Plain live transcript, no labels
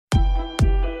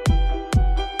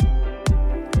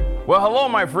Well, hello,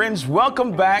 my friends.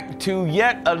 Welcome back to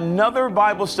yet another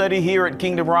Bible study here at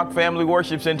Kingdom Rock Family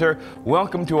Worship Center.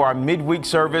 Welcome to our midweek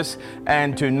service.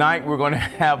 And tonight we're going to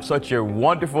have such a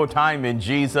wonderful time in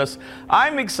Jesus.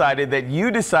 I'm excited that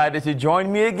you decided to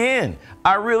join me again.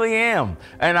 I really am.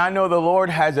 And I know the Lord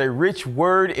has a rich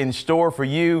word in store for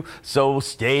you. So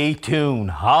stay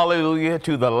tuned. Hallelujah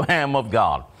to the Lamb of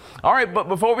God. All right, but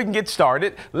before we can get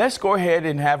started, let's go ahead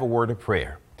and have a word of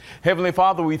prayer. Heavenly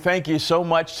Father, we thank you so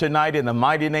much tonight in the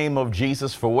mighty name of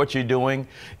Jesus for what you're doing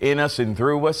in us and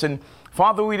through us. And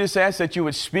Father, we just ask that you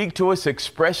would speak to us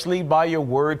expressly by your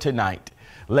word tonight.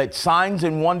 Let signs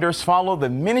and wonders follow the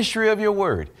ministry of your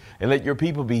word, and let your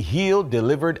people be healed,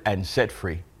 delivered, and set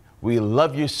free. We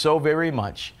love you so very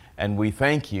much, and we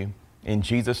thank you. In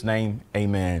Jesus' name,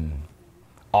 amen.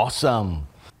 Awesome.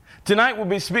 Tonight we'll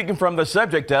be speaking from the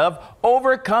subject of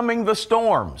overcoming the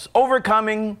storms,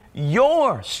 overcoming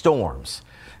your storms.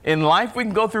 In life, we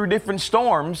can go through different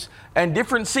storms and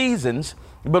different seasons,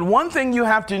 but one thing you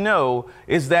have to know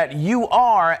is that you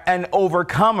are an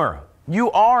overcomer.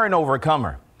 You are an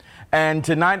overcomer. And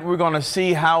tonight we're going to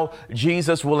see how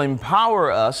Jesus will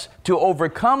empower us to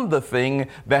overcome the thing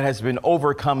that has been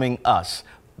overcoming us.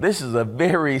 This is a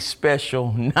very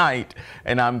special night,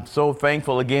 and I'm so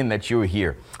thankful again that you're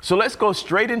here. So let's go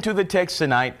straight into the text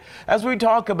tonight as we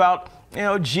talk about,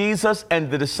 Jesus and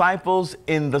the disciples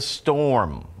in the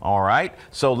storm. All right.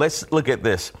 So let's look at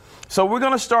this. So we're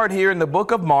going to start here in the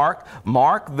book of Mark,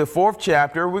 the 4th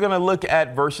chapter. We're going to look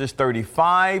at verses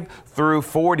 35 through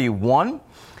 41.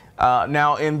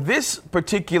 Now, in this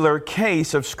particular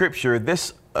case of Scripture,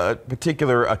 this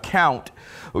particular account,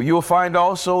 you'll find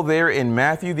also there in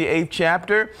Matthew, the 8th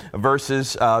chapter,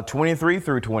 verses 23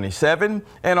 through 27,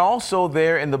 and also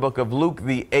there in the book of Luke,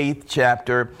 the 8th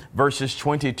chapter, verses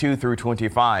 22 through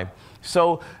 25.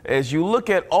 So as you look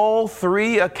at all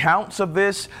three accounts of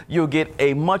this, you'll get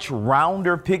a much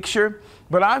rounder picture.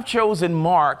 But I've chosen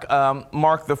Mark the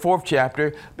 4th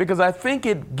chapter, because I think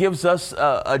it gives us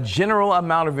a general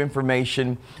amount of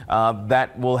information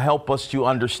that will help us to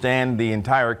understand the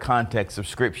entire context of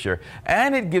Scripture.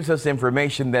 And it gives us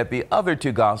information that the other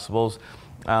two Gospels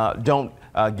don't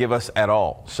give us at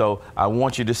all. So I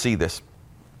want you to see this.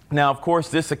 Now, of course,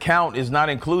 this account is not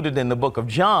included in the book of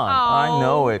John.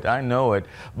 Oh. I know it,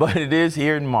 but it is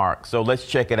here in Mark. So let's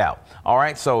check it out. All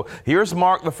right. So here's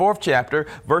Mark, the 4th chapter,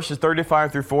 verses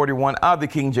 35 through 41 of the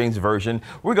King James Version.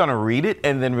 We're going to read it,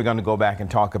 and then we're going to go back and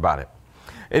talk about it.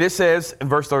 And it says in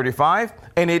verse 35,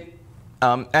 and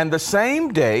the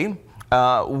same day,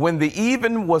 when the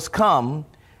even was come,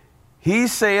 he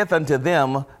saith unto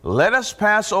them, let us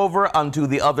pass over unto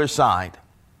the other side.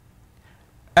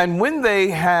 And when they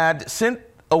had sent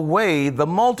away the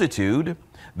multitude,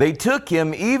 they took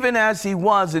him even as he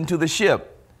was into the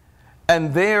ship.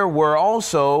 And there were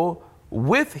also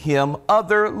with him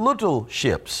other little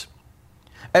ships.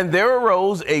 And there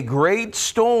arose a great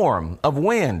storm of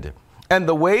wind, and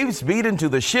the waves beat into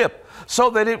the ship, so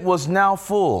that it was now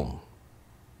full.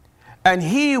 And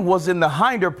he was in the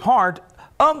hinder part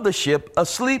of the ship,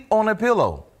 asleep on a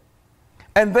pillow.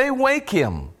 And they wake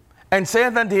him, and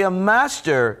saith unto him,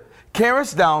 Master,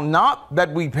 carest thou not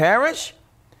that we perish?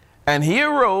 And he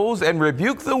arose and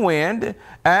rebuked the wind,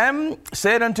 and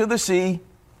said unto the sea,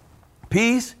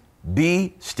 Peace,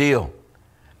 be still.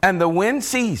 And the wind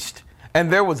ceased,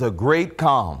 and there was a great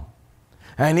calm.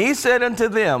 And he said unto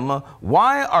them,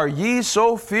 Why are ye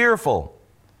so fearful?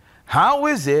 How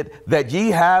is it that ye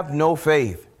have no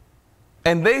faith?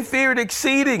 And they feared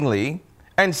exceedingly,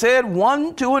 and said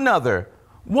one to another,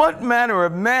 What manner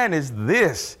of man is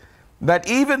this, that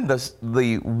even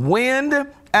the wind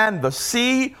and the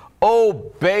sea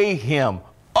obey him?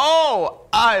 Oh,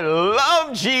 I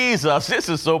love Jesus. This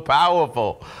is so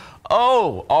powerful.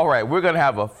 Oh, all right. We're going to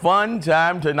have a fun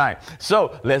time tonight.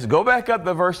 So let's go back up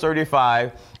to verse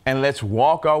 35 and let's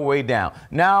walk our way down.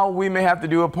 Now, we may have to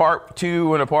do a part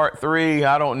 2 and a part 3.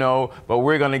 I don't know, but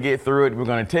we're going to get through it. We're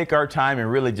going to take our time and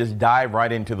really just dive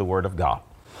right into the Word of God.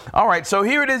 All right, so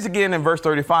here it is again in verse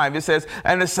 35. It says,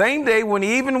 and the same day when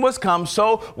even was come,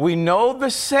 so we know the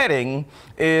setting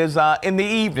is in the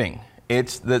evening.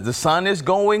 It's the sun is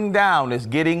going down. It's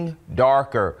getting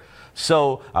darker.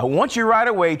 So I want you right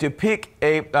away to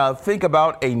think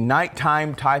about a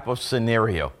nighttime type of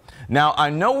scenario. Now, I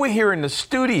know we're here in the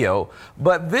studio,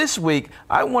 but this week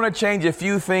I want to change a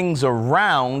few things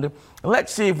around.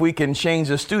 Let's see if we can change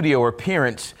the studio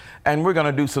appearance, and we're going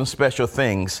to do some special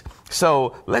things.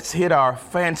 So let's hit our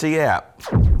fancy app.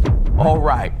 All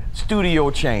right, studio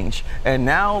change. And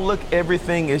now look,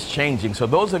 everything is changing. So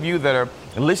those of you that are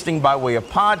listening by way of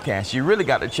podcast, you really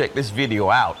got to check this video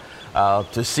out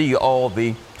to see all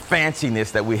the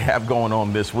fanciness that we have going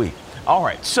on this week. All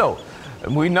right, so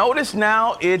we notice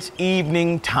now it's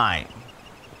evening time.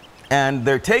 And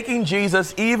they're taking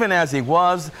Jesus even as he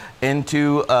was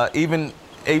into even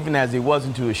as he was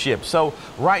into a ship. So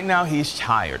right now he's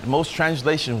tired. Most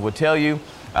translations will tell you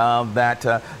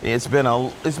that it's been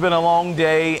a long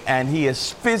day and he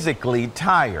is physically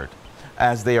tired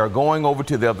as they are going over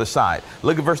to the other side.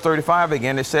 Look at verse 35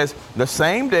 again. It says, the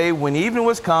same day when evening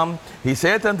was come, he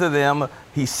saith unto them,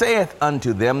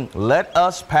 let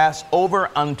us pass over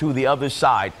unto the other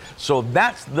side. So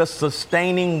that's the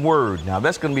sustaining word. Now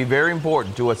that's going to be very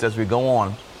important to us as we go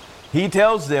on. He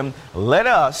tells them, let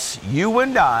us, you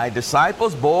and I,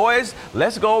 disciples, boys,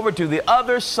 let's go over to the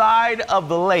other side of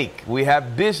the lake. We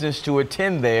have business to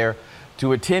attend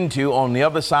to on the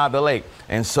other side of the lake.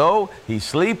 And so he's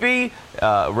sleepy,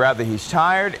 he's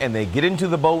tired, and they get into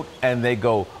the boat and they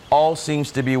go. All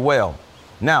seems to be well.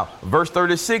 Now, verse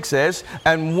 36 says,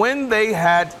 and when they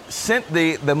had sent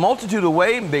the multitude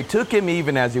away, they took him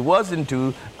even as he was in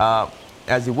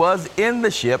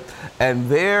the ship, and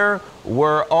there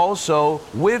were also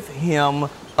with him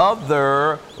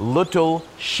other little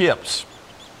ships.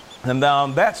 And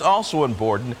that's also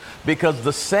important, because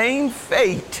the same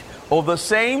fate or the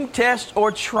same test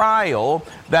or trial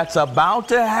that's about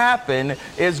to happen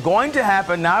is going to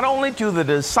happen not only to the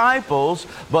disciples,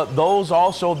 but those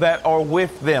also that are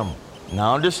with them.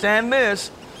 Now understand this,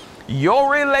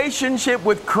 your relationship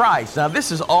with Christ. Now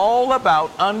this is all about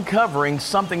uncovering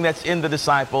something that's in the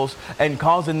disciples and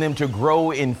causing them to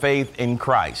grow in faith in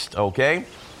Christ, okay?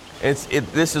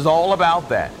 This is all about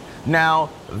that. Now,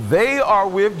 they are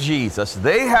with Jesus.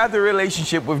 They have the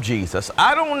relationship with Jesus.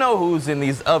 I don't know who's in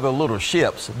these other little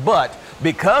ships, but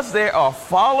because they are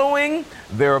following,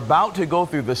 they're about to go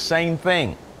through the same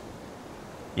thing.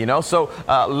 You know, so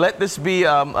let this be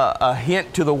a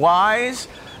hint to the wise.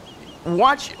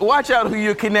 Watch out who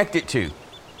you're connected to.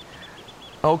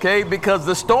 Okay, because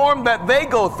the storm that they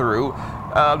go through,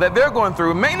 that they're going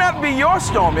through, may not be your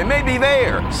storm. It may be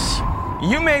theirs.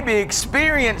 You may be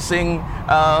experiencing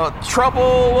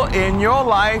trouble in your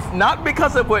life, not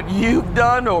because of what you've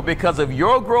done or because of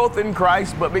your growth in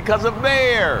Christ, but because of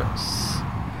theirs.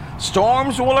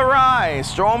 Storms will arise.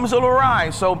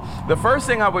 So the first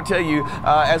thing I would tell you,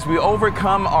 as we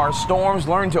overcome our storms,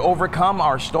 learn to overcome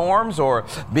our storms or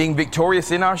being victorious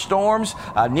in our storms,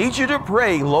 I need you to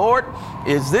pray, Lord,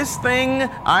 is this thing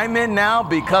I'm in now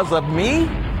because of me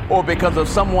or because of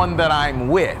someone that I'm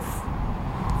with?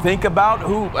 Think about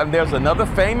and there's another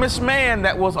famous man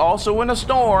that was also in a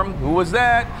storm. Who was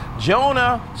that?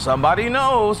 Jonah. Somebody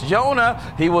knows Jonah.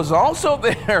 He was also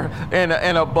there in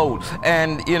a boat,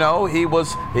 and you know he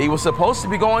was supposed to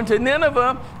be going to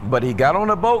Nineveh, but he got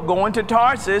on a boat going to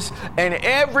Tarsus, and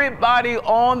everybody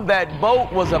on that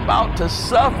boat was about to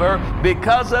suffer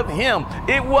because of him.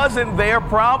 It wasn't their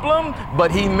problem, but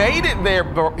he made it their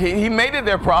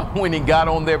problem when he got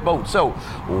on their boat. So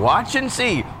watch and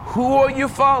see. Who are you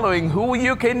following? Who are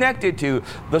you connected to?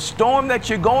 The storm that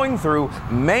you're going through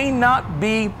may not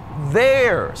be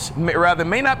theirs,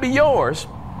 may not be yours.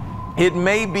 It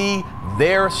may be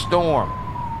their storm.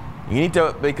 You need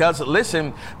to, because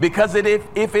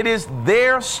if it is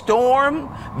their storm,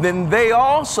 then they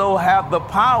also have the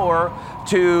power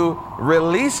to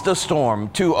release the storm,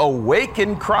 to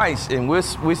awaken Christ. And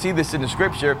we see this in the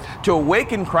scripture, to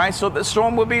awaken Christ so the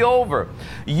storm will be over.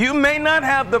 You may not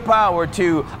have the power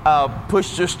to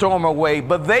push the storm away,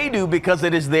 but they do because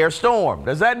it is their storm.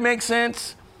 Does that make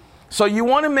sense? So you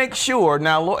want to make sure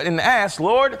now and ask,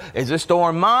 Lord, is this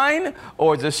storm mine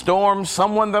or is this storm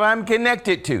someone that I'm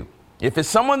connected to? If it's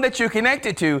someone that you're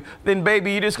connected to, then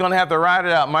baby, you're just going to have to ride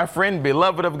it out. My friend,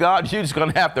 beloved of God, you're just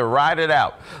going to have to ride it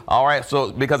out. All right.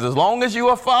 So because as long as you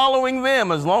are following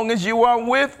them, as long as you are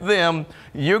with them,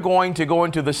 you're going to go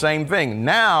into the same thing.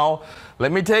 Now,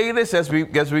 let me tell you this as we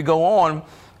go on.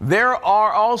 There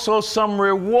are also some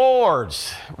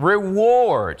rewards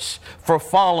for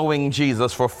following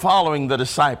Jesus, for following the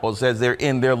disciples as they're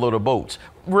in their little boats.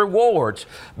 Rewards,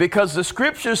 because the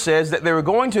scripture says that they were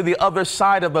going to the other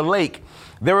side of the lake.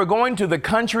 They were going to the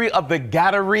country of the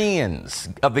Gadareans,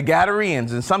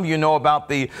 and some of you know about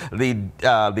the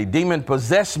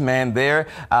demon-possessed man there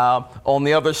on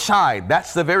the other side.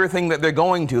 That's the very thing that they're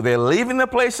going to. They're leaving the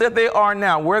place that they are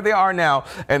now, where they are now,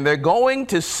 and they're going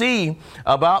to see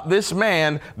about this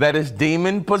man that is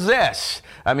demon-possessed.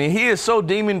 I mean, he is so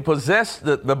demon-possessed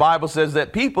that the Bible says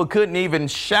that people couldn't even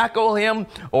shackle him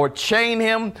or chain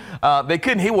him.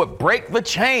 He would break the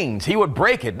chains. He would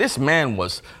break it. This man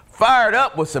was fired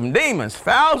up with some demons.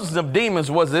 Thousands of demons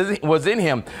was in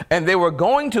him, and they were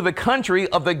going to the country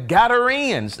of the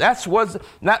Gadareans.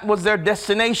 That was their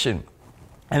destination.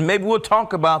 And maybe we'll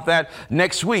talk about that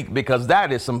next week, because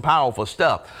that is some powerful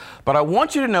stuff. But I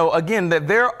want you to know, again, that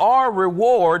there are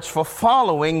rewards for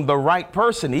following the right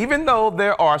person. Even though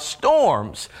there are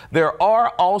storms, there are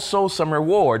also some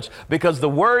rewards, because the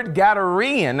word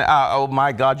Gadarean, oh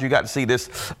my God, you got to see this.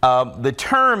 The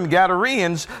term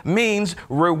Gadareans means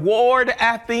reward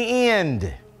at the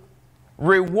end.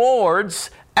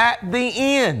 Rewards at the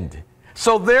end.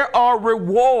 So there are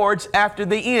rewards after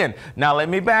the end. Now, let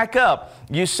me back up.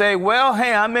 You say, well,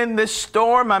 hey, I'm in this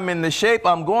storm. I'm in the shape.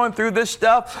 I'm going through this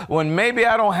stuff when maybe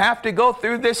I don't have to go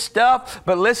through this stuff.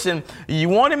 But listen, you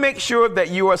want to make sure that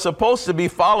you are supposed to be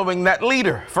following that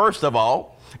leader, first of all.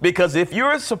 Because if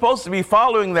you're supposed to be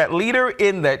following that leader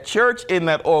in that church, in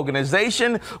that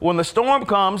organization, when the storm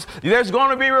comes, there's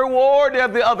going to be reward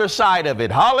at the other side of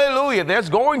it. Hallelujah. There's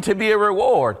going to be a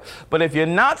reward. But if you're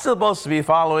not supposed to be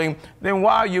following, then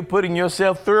why are you putting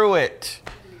yourself through it?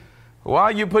 Why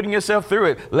are you putting yourself through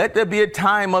it? Let there be a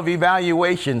time of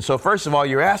evaluation. So first of all,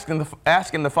 you're asking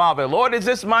the Father, Lord, is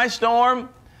this my storm?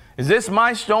 Is this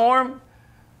my storm?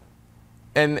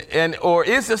 Or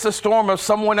is this a storm of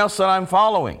someone else that I'm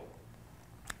following?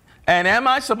 And am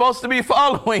I supposed to be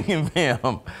following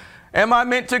them? Am I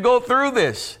meant to go through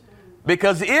this?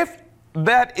 Because if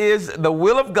that is the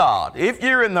will of God, if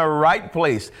you're in the right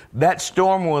place, that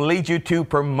storm will lead you to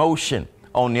promotion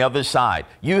on the other side.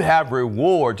 You have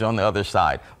rewards on the other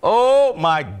side. Oh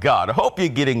my God. I hope you're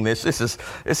getting this. This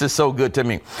is so good to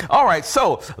me. All right.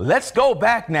 So let's go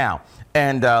back now.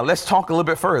 And let's talk a little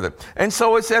bit further. And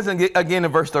so it says again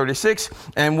in verse 36,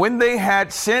 and when they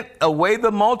had sent away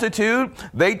the multitude,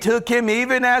 they took him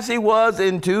even as he was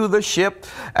into the ship.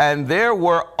 And there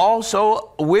were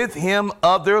also with him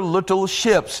other little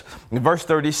ships. In verse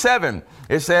 37,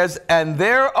 it says, and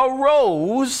there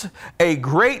arose a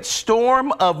great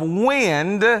storm of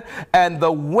wind, and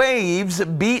the waves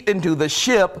beat into the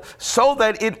ship so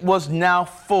that it was now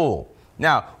full.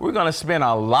 Now, we're going to spend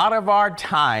a lot of our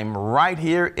time right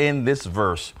here in this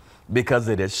verse because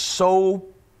it is so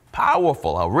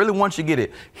powerful. I really want you to get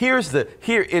it. Here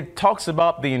it talks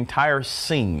about the entire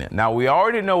scene. Now, we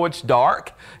already know it's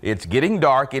dark. It's getting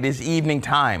dark. It is evening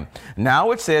time. Now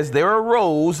it says there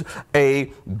arose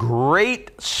a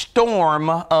great storm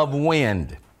of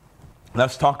wind.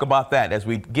 Let's talk about that as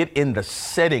we get in the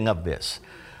setting of this.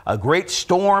 A great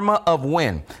storm of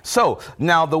wind. So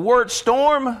now the word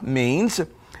storm means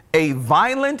a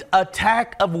violent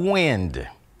attack of wind.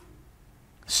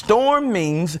 Storm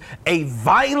means a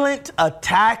violent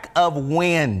attack of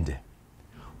wind.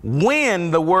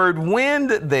 Wind, the word wind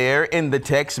there in the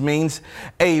text means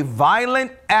a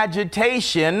violent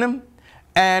agitation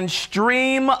and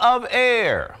stream of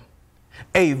air.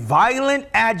 A violent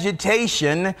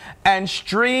agitation and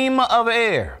stream of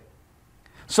air.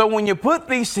 So when you put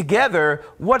these together,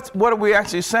 what are we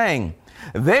actually saying?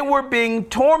 They were being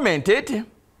tormented.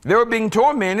 They were being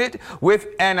tormented with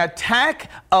an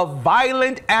attack of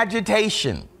violent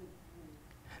agitation.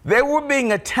 They were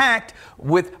being attacked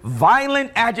with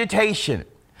violent agitation.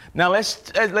 Now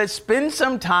let's spend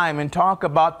some time and talk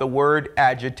about the word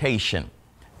agitation.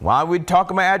 Why are we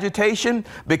talking about agitation?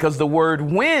 Because the word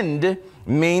wind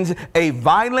means a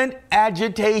violent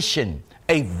agitation.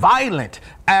 A violent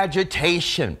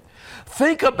agitation.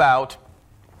 Think about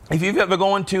if you've ever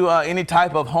gone to any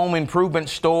type of home improvement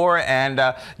store and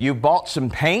you bought some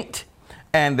paint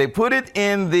and they put it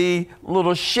in the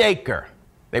little shaker.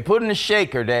 They put in a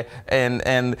shaker there,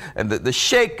 and the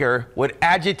shaker would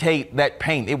agitate that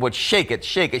paint. It would shake it,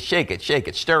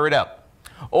 stir it up.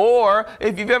 Or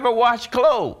if you've ever washed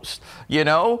clothes,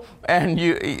 and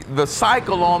the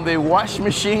cycle on the wash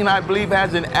machine, I believe,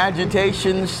 has an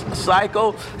agitation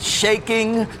cycle,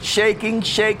 shaking.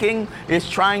 It's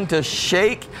trying to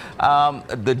shake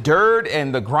the dirt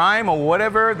and the grime or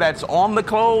whatever that's on the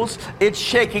clothes. It's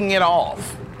shaking it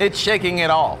off.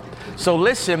 So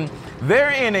listen,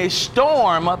 they're in a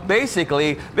storm,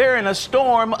 basically, they're in a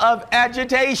storm of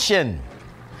agitation.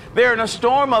 They're in a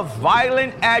storm of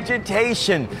violent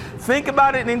agitation. Think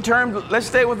about it in terms, let's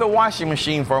stay with the washing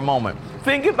machine for a moment.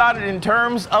 Think about it in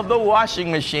terms of the washing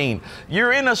machine.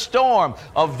 You're in a storm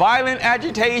of violent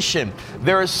agitation.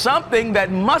 There is something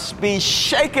that must be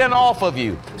shaken off of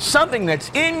you. Something that's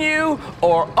in you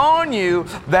or on you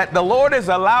that the Lord is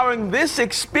allowing this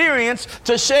experience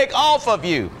to shake off of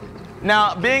you.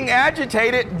 Now, being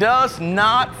agitated does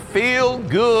not feel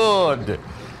good.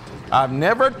 I've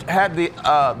never had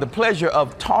the pleasure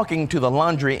of talking to the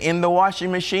laundry in the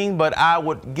washing machine, but I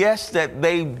would guess that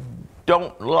they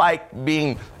don't like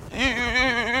being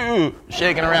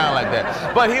shaking around like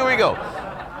that. But here we go.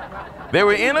 They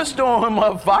were in a storm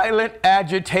of violent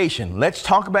agitation. Let's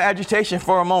talk about agitation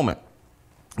for a moment.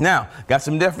 Now, got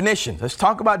some definitions. Let's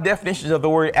talk about definitions of the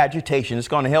word agitation. It's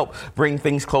going to help bring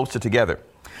things closer together.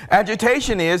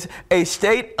 Agitation is a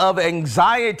state of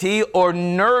anxiety or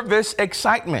nervous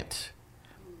excitement.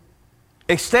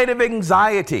 A state of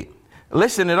anxiety.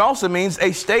 Listen, it also means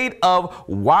a state of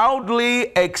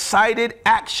wildly excited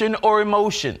action or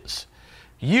emotions.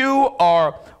 You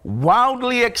are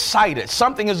wildly excited.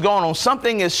 Something is going on.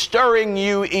 Something is stirring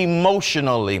you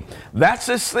emotionally. That's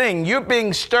this thing. You're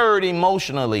being stirred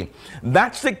emotionally.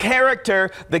 That's the character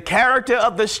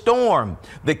of the storm.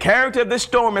 The character of the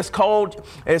storm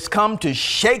has come to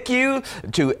shake you,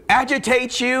 to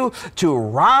agitate you, to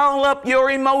rile up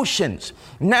your emotions.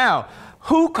 Now,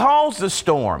 who caused the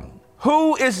storm?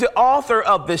 Who is the author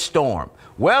of this storm?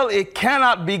 Well, it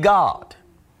cannot be God.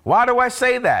 Why do I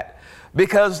say that?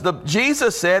 Because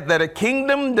Jesus said that a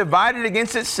kingdom divided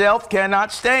against itself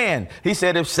cannot stand. He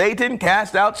said, if Satan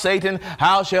cast out Satan,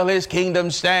 how shall his kingdom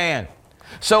stand?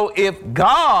 So if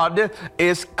God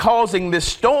is causing this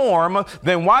storm,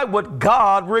 then why would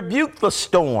God rebuke the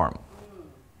storm?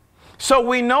 So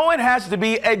we know it has to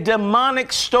be a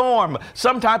demonic storm,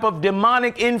 some type of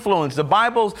demonic influence. The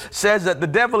Bible says that the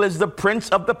devil is the prince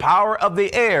of the power of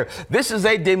the air. This is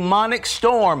a demonic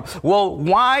storm. Well,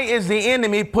 why is the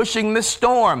enemy pushing this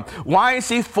storm? Why is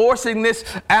he forcing this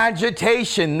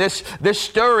agitation, this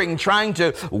stirring, trying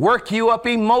to work you up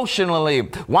emotionally?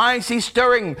 Why is he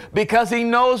stirring? Because he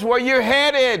knows where you're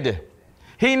headed.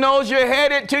 He knows you're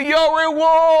headed to your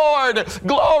reward.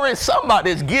 Glory,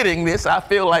 somebody's getting this. I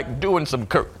feel like doing some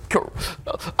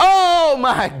oh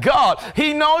my God.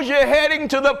 He knows you're heading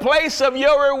to the place of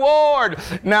your reward.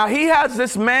 Now he has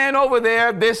this man over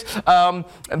there, this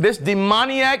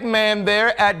demoniac man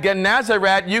there at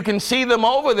Gennesaret. You can see them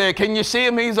over there. Can you see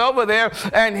him? He's over there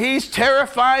and he's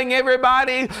terrifying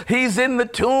everybody. He's in the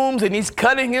tombs and he's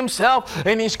cutting himself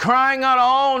and he's crying out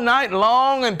all night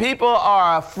long, and people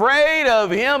are afraid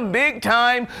of him big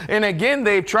time. And again,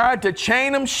 they've tried to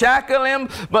chain him, shackle him,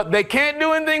 but they can't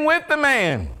do anything with the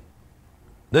man.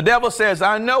 The devil says,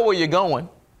 I know where you're going.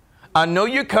 I know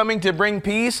you're coming to bring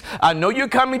peace. I know you're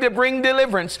coming to bring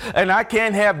deliverance, and I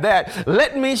can't have that.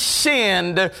 Let me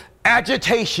send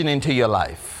agitation into your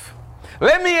life.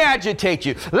 Let me agitate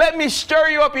you. Let me stir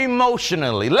you up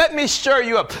emotionally. Let me stir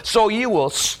you up so you will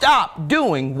stop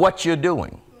doing what you're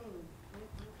doing.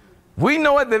 We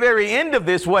know at the very end of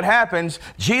this what happens.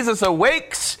 Jesus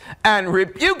awakes and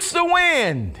rebukes the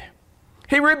wind.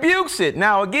 He rebukes it.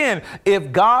 Now again,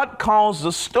 if God calls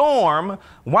the storm,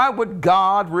 why would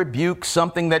God rebuke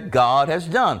something that God has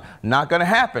done? Not going to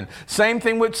happen. Same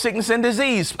thing with sickness and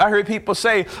disease. I heard people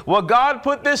say, well, God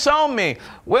put this on me.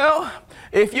 Well,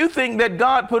 if you think that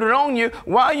God put it on you,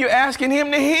 why are you asking him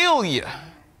to heal you?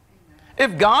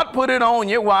 If God put it on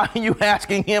you, why are you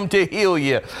asking him to heal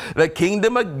you? The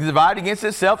kingdom divided against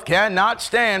itself cannot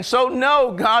stand. So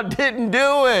no, God didn't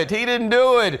do it. He didn't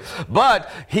do it. But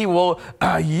he will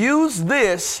use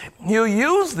this. He'll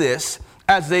use this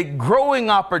as a growing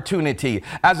opportunity,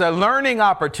 as a learning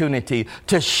opportunity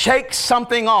to shake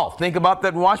something off. Think about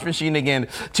that wash machine again.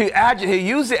 He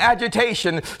use the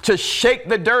agitation to shake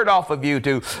the dirt off of you,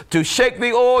 to shake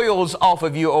the oils off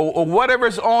of you, or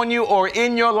whatever's on you or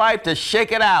in your life, to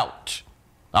shake it out.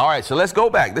 All right, so let's go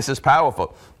back. This is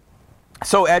powerful.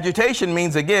 So agitation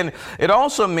means, again, it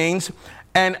also means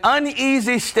an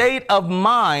uneasy state of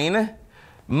mind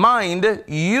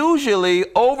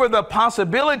usually over the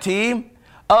possibility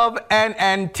of an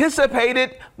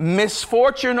anticipated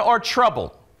misfortune or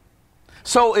trouble.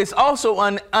 So it's also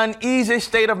an uneasy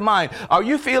state of mind. Are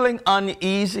you feeling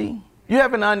uneasy? You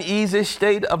have an uneasy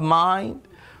state of mind?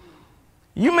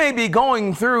 You may be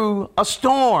going through a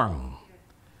storm.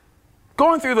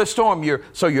 Going through the storm, you're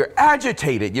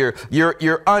agitated,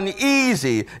 you're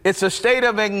uneasy. It's a state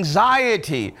of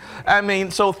anxiety. I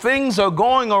mean, so things are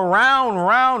going round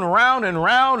and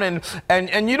round,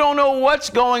 and you don't know what's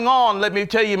going on. Let me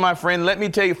tell you, my friend,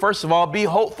 first of all, be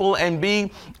hopeful and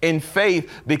be in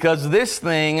faith, because this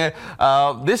thing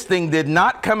did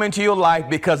not come into your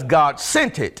life because God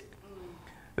sent it.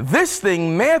 This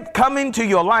thing may have come into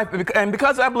your life, and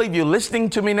because I believe you're listening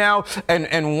to me now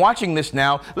and watching this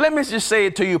now, let me just say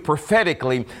it to you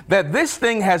prophetically, that this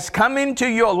thing has come into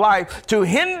your life to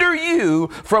hinder you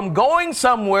from going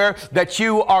somewhere that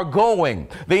you are going.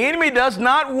 The enemy does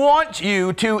not want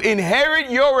you to inherit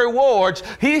your rewards.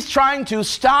 He's trying to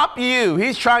stop you.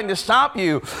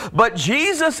 But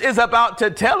Jesus is about to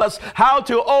tell us how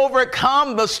to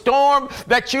overcome the storm,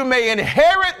 that you may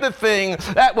inherit the thing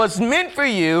that was meant for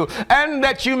you you, and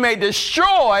that you may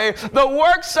destroy the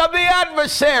works of the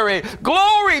adversary.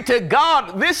 Glory to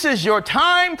God. This is your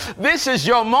time. This is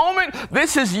your moment.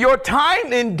 This is your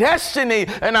time in destiny.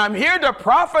 And I'm here to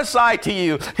prophesy to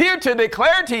you, here to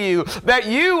declare to you that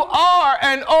you are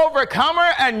an overcomer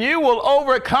and you will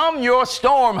overcome your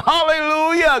storm.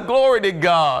 Hallelujah. Glory to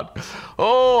God.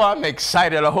 Oh, I'm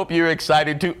excited. I hope you're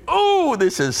excited too. Oh,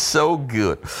 this is so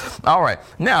good. All right.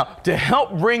 Now, to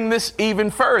help bring this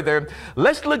even further,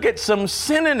 let's look at some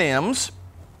synonyms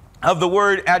of the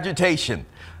word agitation.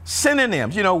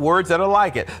 Synonyms, words that are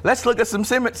like it. Let's look at some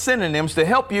synonyms to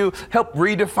help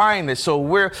redefine this. So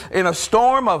we're in a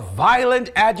storm of violent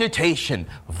agitation.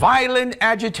 Violent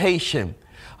agitation.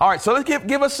 All right, so let's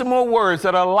give us some more words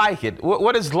that are like it.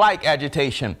 What is like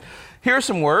agitation? Here are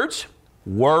some words.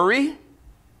 Worry,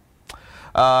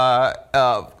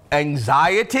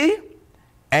 anxiety,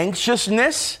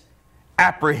 anxiousness,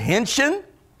 apprehension,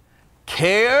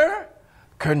 care,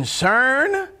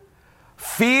 concern,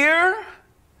 fear,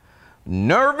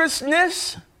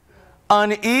 nervousness,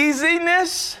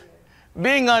 uneasiness,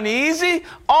 being uneasy.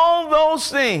 All those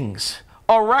things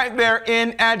are right there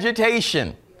in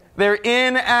agitation. They're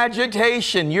in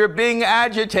agitation. You're being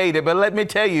agitated, but let me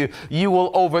tell you, you will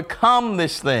overcome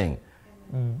this thing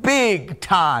big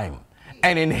time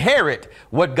and inherit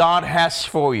what God has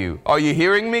for you. Are you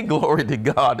hearing me? Glory to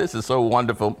God. This is so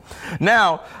wonderful.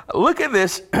 Now, look at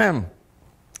this.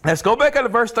 Let's go back to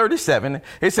verse 37.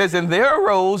 It says, and there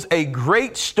arose a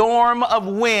great storm of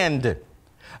wind,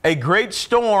 a great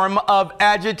storm of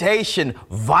agitation,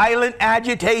 violent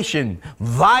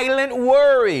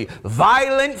worry,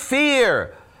 violent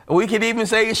fear. We could even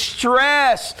say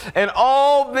stress, and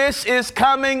all this is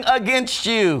coming against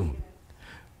you.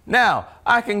 Now,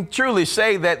 I can truly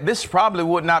say that this probably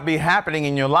would not be happening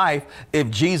in your life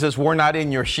if Jesus were not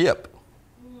in your ship.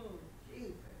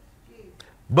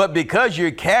 But because you're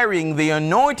carrying the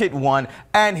anointed one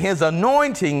and his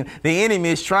anointing, the enemy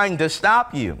is trying to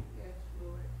stop you.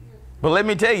 But let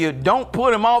me tell you, don't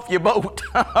put him off your boat.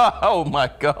 Oh my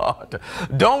God.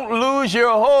 Don't lose your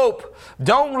hope.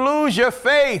 Don't lose your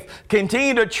faith.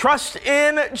 Continue to trust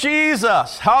in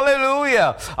Jesus.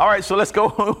 Hallelujah. All right, so let's go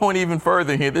on even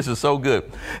further here. This is so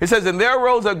good. It says, and there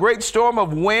arose a great storm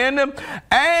of wind,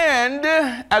 and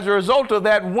as a result of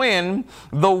that wind,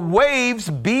 the waves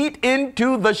beat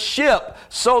into the ship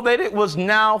so that it was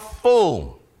now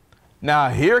full. Now,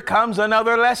 here comes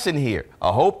another lesson here.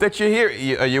 I hope that you're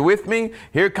here. Are you with me?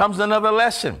 Here comes another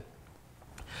lesson.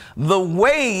 The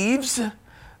waves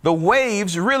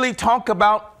really talk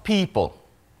about people.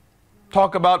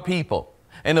 Talk about people.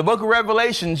 In the book of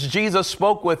Revelations, Jesus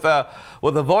spoke with the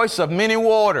voice of many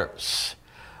waters.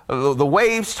 The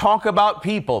waves talk about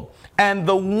people. And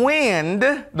the wind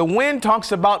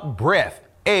talks about breath,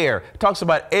 air. It talks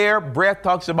about air, breath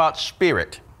talks about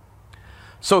spirit.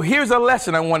 So here's a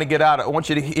lesson I want to get out of. I want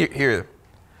you to hear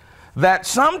that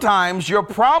sometimes your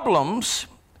problems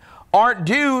aren't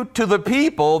due to the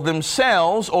people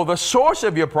themselves, or the source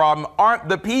of your problem aren't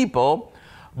the people,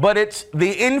 but it's the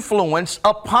influence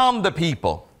upon the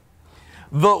people.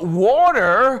 The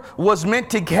water was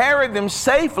meant to carry them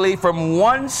safely from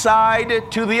one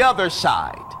side to the other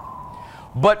side,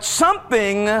 but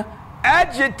something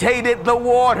agitated the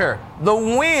water. The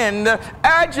wind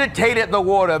agitated the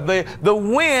water. The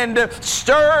wind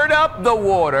stirred up the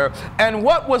water. And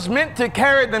what was meant to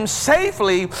carry them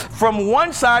safely from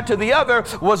one side to the other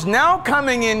was now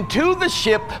coming into the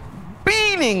ship,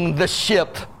 beating the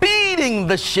ship.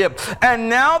 And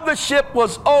now the ship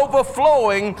was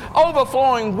overflowing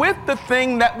with the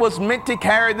thing that was meant to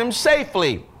carry them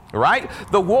safely. Right?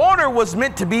 The water was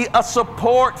meant to be a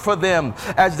support for them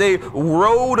as they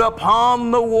rode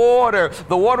upon the water.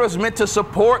 The water was meant to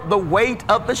support the weight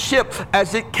of the ship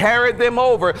as it carried them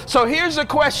over. So here's a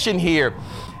question here.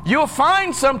 You'll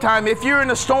find sometime if you're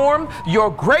in a storm,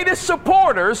 your greatest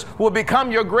supporters will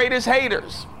become your greatest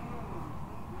haters.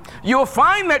 You'll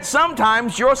find that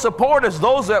sometimes your supporters,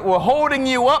 those that were holding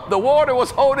you up, the water was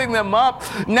holding them up,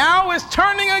 now is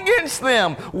turning against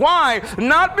them. Why?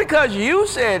 Not because you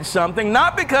said something,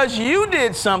 not because you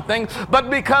did something, but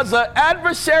because an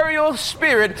adversarial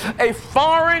spirit, a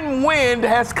foreign wind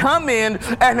has come in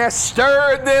and has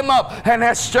stirred them up, and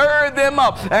has stirred them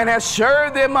up, and has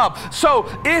stirred them up. So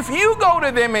if you go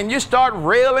to them and you start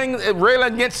railing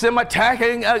against them,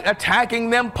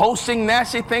 attacking them, posting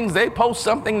nasty things, they post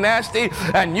something nasty,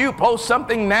 and you post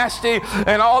something nasty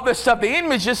and all this stuff. The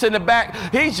enemy's just in the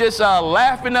back. He's just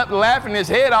laughing his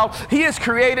head off. He has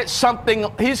created something.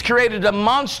 He's created a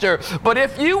monster. But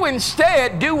if you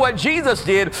instead do what Jesus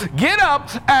did, get up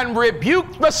and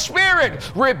rebuke the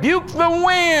spirit, rebuke the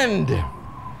wind.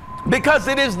 Because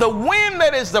it is the wind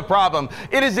that is the problem.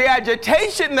 It is the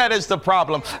agitation that is the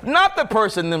problem, not the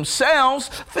person themselves.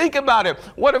 Think about it.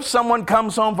 What if someone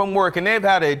comes home from work and they've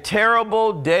had a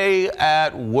terrible day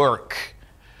at work?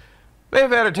 They've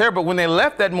had a terrible, when they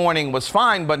left that morning was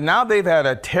fine, but now they've had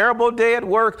a terrible day at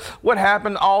work. What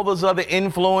happened? All those other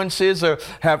influences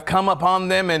have come upon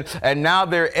them, and now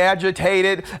they're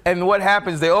agitated. And what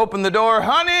happens? They open the door,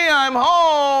 honey, I'm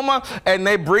home. And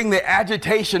they bring the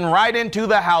agitation right into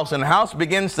the house, and the house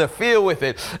begins to feel with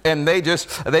it. And they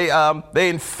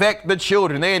infect the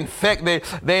children. They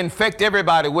infect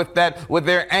everybody with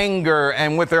their anger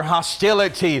and with their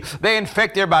hostility. They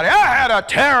infect everybody. I had a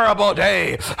terrible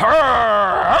day.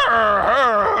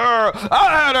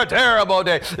 I had a terrible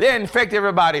day. They infect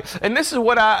everybody. And this is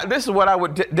what I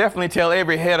would definitely tell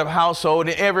every head of household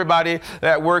and everybody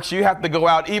that works. You have to go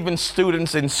out, even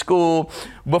students in school.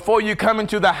 Before you come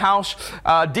into the house,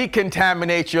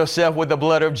 decontaminate yourself with the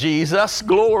blood of Jesus.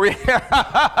 Glory.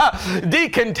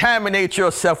 Decontaminate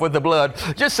yourself with the blood.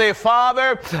 Just say,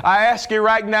 Father, I ask you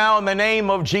right now in the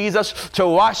name of Jesus to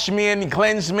wash me and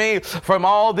cleanse me from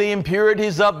all the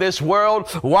impurities of this world.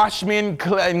 Wash me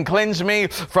and cleanse me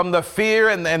from the fear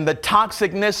and the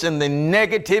toxicness and the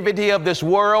negativity of this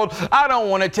world. I don't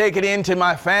want to take it into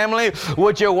my family.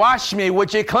 Would you wash me?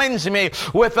 Would you cleanse me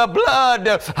with the blood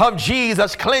of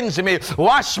Jesus? Cleanse me.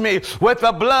 Wash me with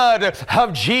the blood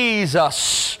of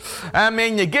Jesus. I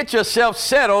mean, you get yourself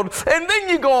settled and then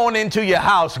you go on into your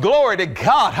house. Glory to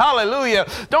God. Hallelujah.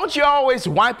 Don't you always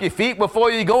wipe your feet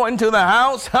before you go into the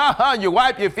house? You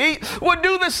wipe your feet. Well,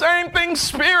 do the same thing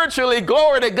spiritually.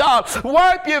 Glory to God.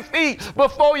 Wipe your feet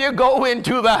before you go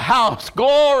into the house.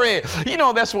 Glory. You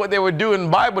know, that's what they would do in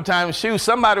Bible times too.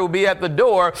 Somebody would be at the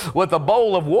door with a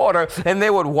bowl of water and they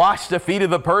would wash the feet of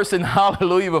the person.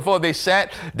 Hallelujah. Before they sat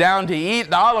down to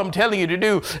eat. All I'm telling you to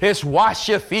do is wash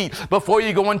your feet before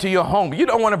you go into your home. You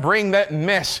don't want to bring that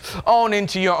mess on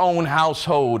into your own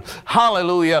household.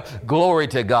 Hallelujah. Glory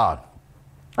to God.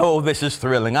 Oh, this is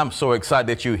thrilling. I'm so excited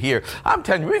that you're here. I'm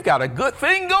telling you, we've got a good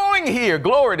thing going here.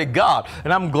 Glory to God.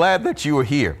 And I'm glad that you are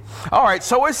here. All right.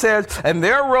 So it says, and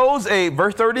there arose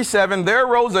verse 37, there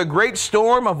arose a great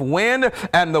storm of wind,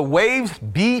 and the waves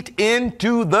beat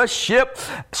into the ship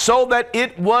so that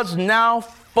it was now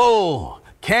full.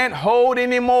 Can't hold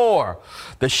anymore.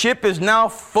 The ship is now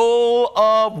full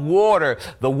of water.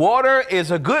 The water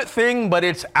is a good thing, but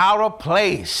it's out of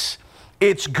place.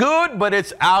 It's good, but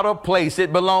it's out of place.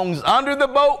 It belongs under the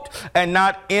boat and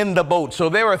not in the boat. So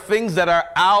there are things that are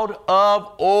out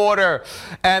of order.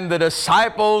 And the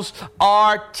disciples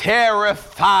are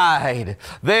terrified.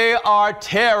 They are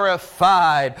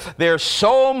terrified. There's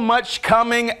so much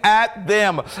coming at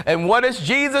them. And what is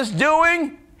Jesus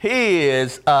doing? He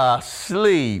is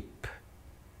asleep.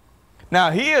 Now,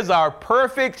 he is our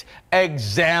perfect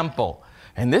example.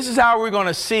 And this is how we're going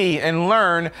to see and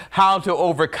learn how to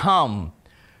overcome.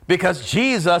 Because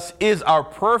Jesus is our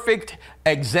perfect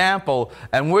example.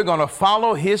 And we're going to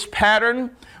follow his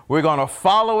pattern. We're going to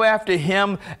follow after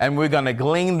him. And we're going to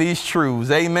glean these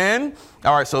truths. Amen?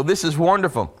 All right, so this is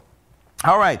wonderful.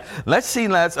 All right, let's see.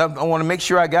 I want to make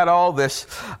sure I got all this.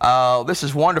 This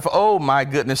is wonderful. Oh, my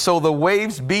goodness. So the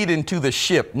waves beat into the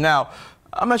ship. Now,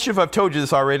 I'm not sure if I've told you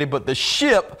this already, but the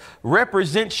ship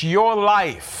represents your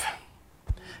life.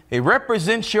 It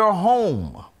represents your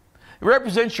home. It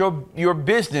represents your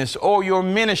business or your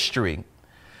ministry.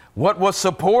 What was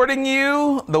supporting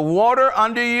you, the water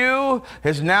under you,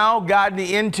 has now gotten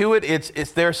into it.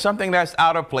 There's something that's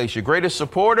out of place. Your greatest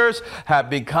supporters have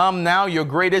become now your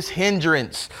greatest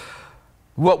hindrance.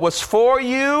 What was for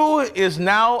you is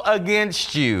now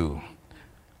against you.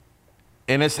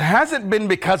 And it hasn't been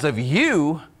because of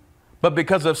you, but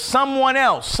because of someone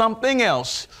else, something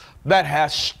else that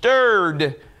has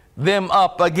stirred them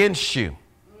up against you.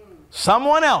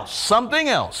 Someone else, something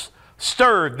else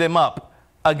stirred them up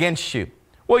against you.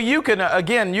 Well, you can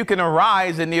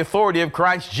arise in the authority of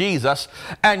Christ Jesus,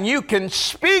 and you can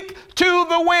speak to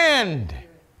the wind.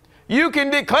 You can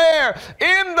declare,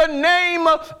 in the name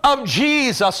of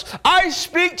Jesus, I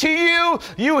speak to you,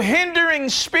 you hindering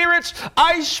spirits.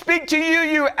 I speak to you,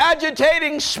 you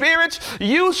agitating spirits,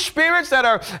 you spirits that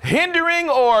are hindering,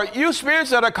 or you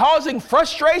spirits that are causing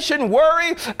frustration,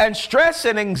 worry, and stress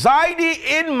and anxiety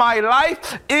in my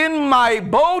life, in my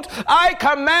boat. I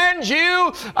command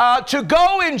you to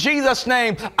go in Jesus'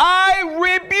 name. I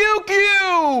rebuke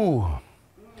you.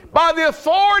 By the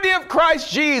authority of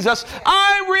Christ Jesus,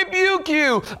 I rebuke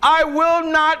you. I will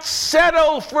not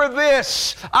settle for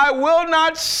this. I will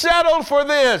not settle for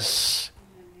this.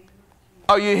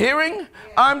 Are you hearing?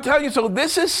 I'm telling you, so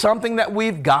this is something that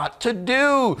we've got to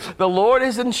do. The Lord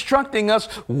is instructing us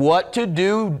what to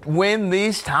do when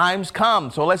these times come.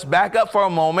 So let's back up for a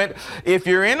moment. If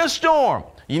you're in a storm,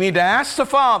 you need to ask the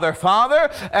Father,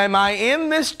 Father, am I in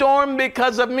this storm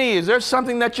because of me? Is there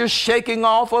something that you're shaking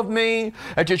off of me,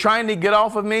 that you're trying to get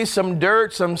off of me, some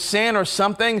dirt, some sin or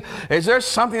something? Is there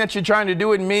something that you're trying to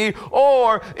do in me?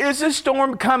 Or is this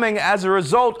storm coming as a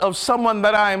result of someone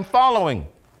that I am following,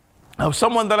 of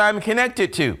someone that I'm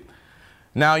connected to?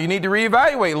 Now you need to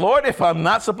reevaluate. Lord, if I'm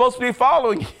not supposed to be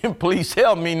following you, please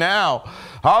help me now.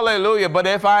 Hallelujah. But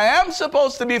if I am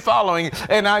supposed to be following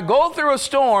and I go through a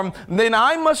storm, then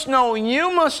I must know,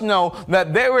 you must know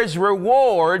that there is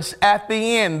rewards at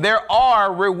the end. There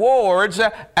are rewards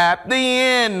at the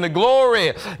end.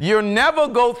 Glory. You never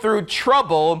go through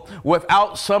trouble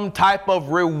without some type of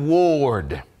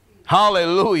reward.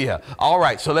 Hallelujah. All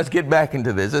right. So let's get back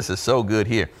into this. This is so good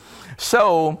here.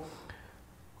 So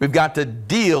we've got to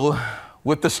deal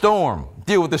with the storm.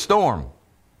 Deal with the storm.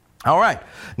 All right.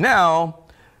 Now,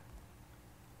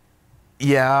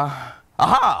 I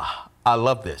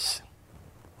love this.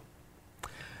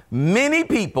 Many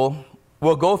people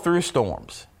will go through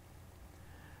storms.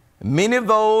 Many of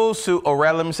those who, or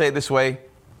rather, let me say it this way,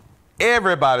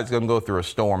 everybody's going to go through a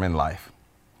storm in life.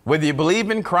 Whether you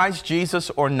believe in Christ Jesus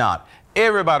or not,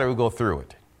 everybody will go through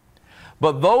it.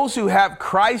 But those who have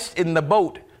Christ in the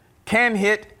boat can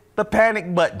hit the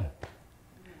panic button,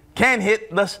 can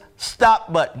hit the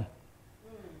stop button,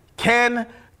 can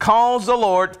cause the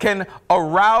Lord, can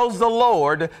arouse the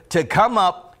Lord to come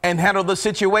up and handle the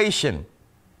situation.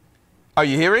 Are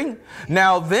you hearing?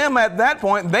 Now, them at that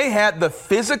point, they had the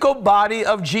physical body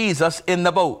of Jesus in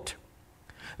the boat.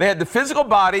 They had the physical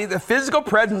body, the physical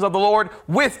presence of the Lord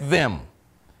with them.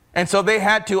 And so they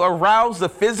had to arouse the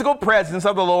physical presence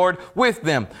of the Lord with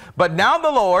them. But now the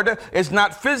Lord is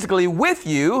not physically with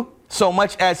you so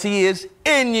much as he is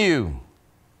in you.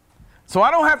 So I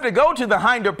don't have to go to the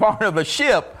hinder part of the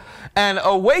ship and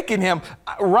awaken him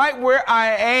right where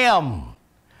I am.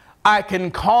 I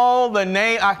can call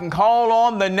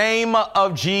on the name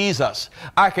of Jesus.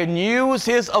 I can use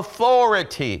his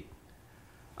authority.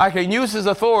 I can use his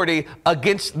authority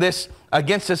against this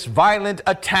violent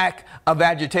attack of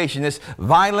agitation, this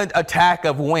violent attack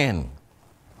of wind.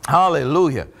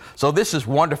 Hallelujah. So this is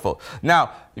wonderful.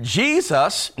 Now,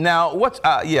 Jesus, Now,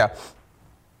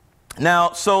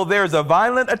 so there's a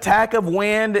violent attack of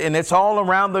wind, and it's all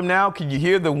around them now. Can you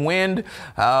hear the wind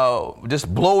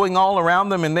just blowing all around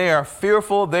them? And they are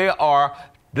fearful. They are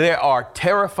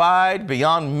terrified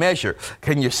beyond measure.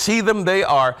 Can you see them? They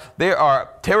are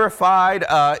terrified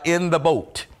in the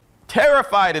boat.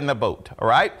 Terrified in the boat. All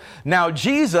right. Now,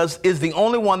 Jesus is the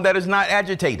only one that is not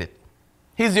agitated.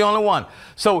 He's the only one.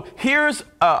 So here's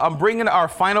I'm bringing our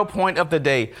final point of the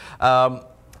day.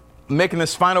 Making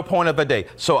this final point of the day.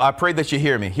 So I pray that you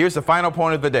hear me. Here's the final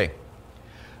point of the day.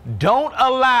 Don't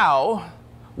allow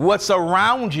what's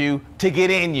around you to get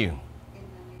in you.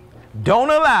 Don't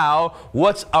allow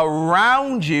what's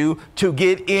around you to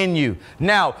get in you.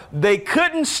 Now, they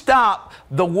couldn't stop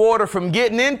the water from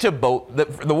getting into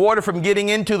the water from getting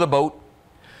into the boat,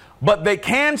 but they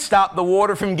can stop the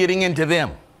water from getting into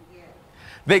them.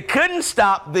 They couldn't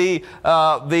stop the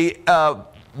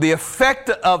effect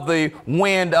of the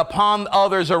wind upon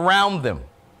others around them,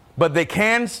 but they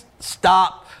can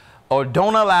stop or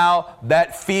don't allow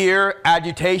that fear,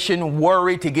 agitation,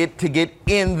 worry to get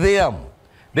in them.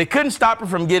 They couldn't stop it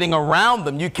from getting around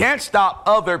them. You can't stop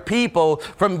other people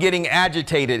from getting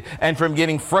agitated and from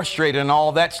getting frustrated and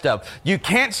all that stuff. You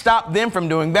can't stop them from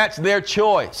doing that. That's their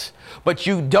choice. But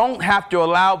you don't have to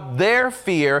allow their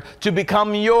fear to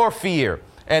become your fear.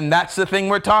 And that's the thing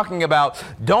we're talking about.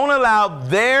 Don't allow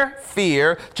their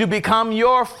fear to become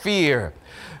your fear.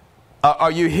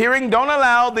 Are you hearing? Don't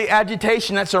allow the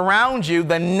agitation that's around you,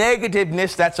 the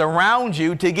negativeness that's around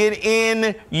you to get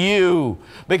in you.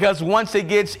 Because once it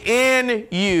gets in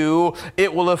you,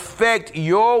 it will affect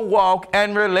your walk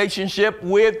and relationship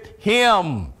with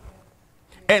him.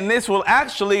 And this will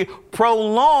actually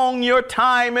prolong your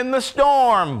time in the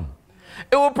storm.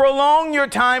 It will prolong your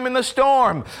time in the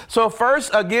storm. So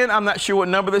first, again, I'm not sure what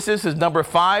number this is. It's number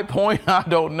 5 point. I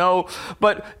don't know.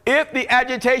 But if the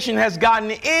agitation has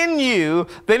gotten in you,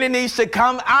 then it needs to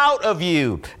come out of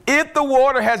you. If the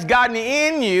water has gotten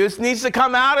in you, it needs to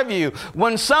come out of you.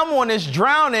 When someone is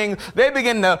drowning, they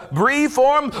begin to breathe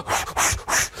for them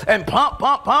and pump,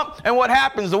 pump, pump. And what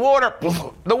happens? The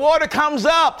water comes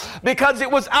up because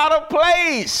it was out of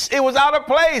place. It was out of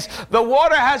place. The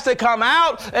water has to come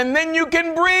out, and then you you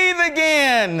can breathe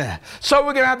again. So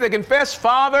we're going to have to confess,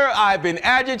 Father, I've been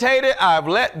agitated. I've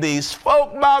let these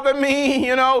folk bother me.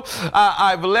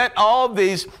 I've let all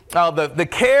these, the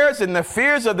cares and the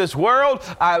fears of this world,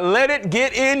 I let it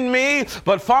get in me.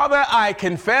 But Father, I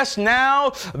confess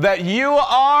now that you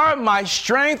are my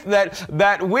strength,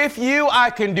 that with you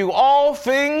I can do all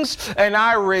things, and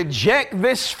I reject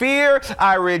this fear.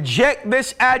 I reject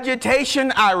this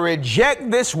agitation. I reject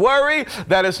this worry.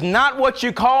 That is not what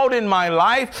you called in my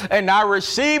life. And I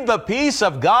receive the peace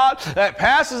of God that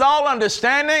passes all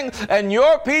understanding, and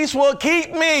your peace will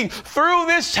keep me through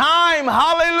this time.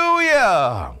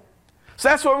 Hallelujah. So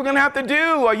that's what we're going to have to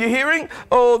do. Are you hearing?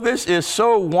 Oh, this is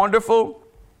so wonderful.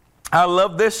 I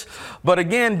love this. But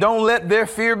again, don't let their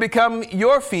fear become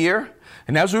your fear.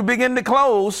 And as we begin to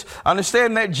close,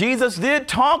 understand that Jesus did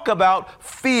talk about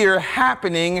fear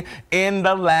happening in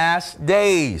the last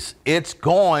days. It's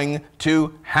going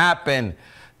to happen.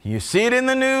 You see it in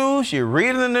the news, you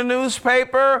read it in the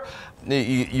newspaper,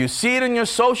 you see it in your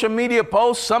social media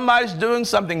posts. Somebody's doing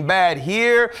something bad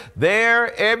here,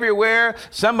 there, everywhere.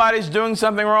 Somebody's doing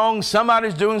something wrong.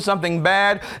 Somebody's doing something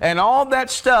bad. And all that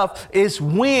stuff is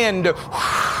wind.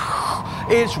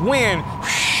 It's wind.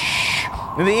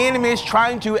 The enemy is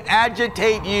trying to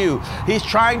agitate you. He's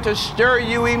trying to stir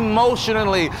you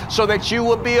emotionally so that you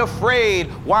will be afraid.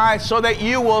 Why? So that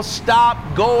you will stop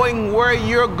going where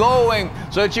you're going,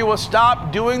 so that you will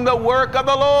stop doing the work of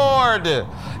the Lord.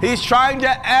 He's trying to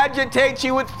agitate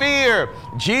you with fear.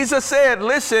 Jesus said,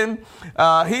 listen,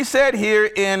 he said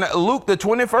here in Luke, the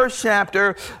 21st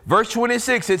chapter, verse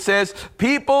 26, it says,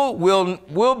 people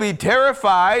will be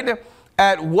terrified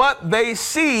at what they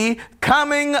see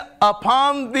coming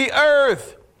upon the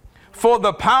earth, for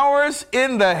the powers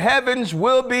in the heavens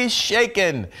will be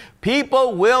shaken.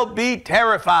 People will be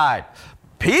terrified.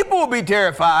 People will be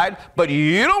terrified, but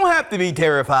you don't have to be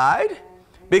terrified,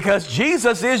 because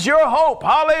Jesus is your hope.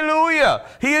 Hallelujah.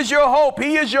 He is your hope.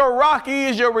 He is your rock. He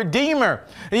is your redeemer.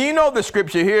 And you know the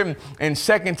scripture here in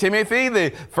 2 Timothy,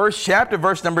 the first chapter,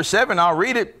 verse number 7. I'll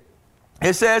read it.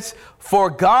 It says,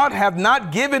 for God hath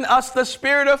not given us the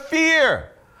spirit of fear,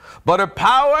 but of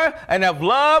power and of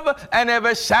love and of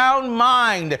a sound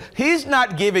mind. He's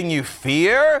not giving you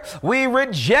fear. We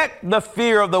reject the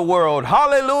fear of the world.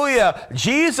 Hallelujah.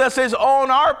 Jesus is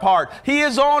on our part. He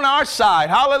is on our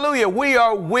side. Hallelujah. We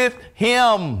are with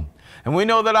him. And we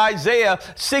know that Isaiah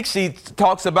 60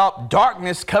 talks about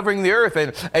darkness covering the earth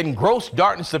and gross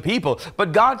darkness to people.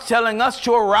 But God's telling us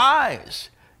to arise.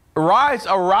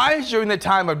 Arise during the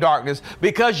time of darkness,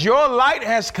 because your light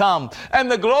has come and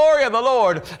the glory of the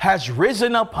Lord has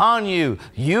risen upon you.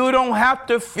 You don't have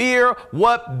to fear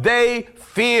what they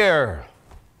fear.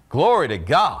 Glory to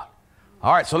God.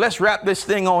 All right, so let's wrap this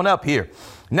thing on up here.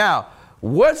 Now,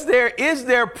 is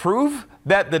there proof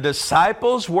that the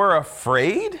disciples were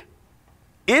afraid?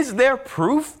 Is there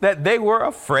proof that they were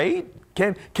afraid?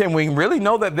 Can we really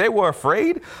know that they were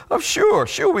afraid? Oh, sure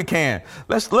we can.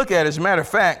 Let's look at it. As a matter of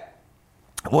fact,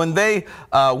 when they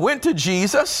went to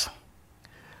Jesus,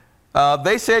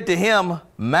 they said to him,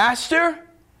 Master,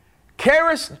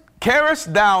 carest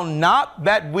thou not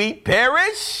that we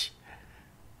perish?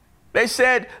 They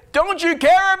said, don't you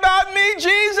care about me,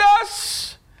 Jesus?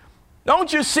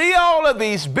 Don't you see all of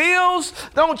these bills?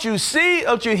 Don't you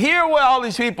hear what all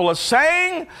these people are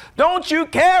saying? Don't you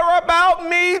care about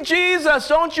me, Jesus?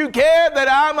 Don't you care that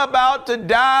I'm about to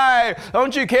die?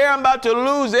 Don't you care I'm about to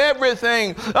lose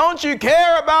everything? Don't you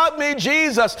care about me,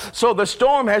 Jesus? So the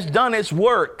storm has done its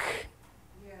work.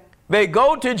 Yeah. They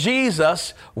go to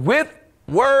Jesus with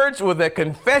words, with a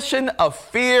confession of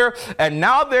fear, and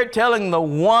now they're telling the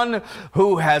one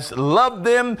who has loved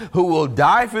them, who will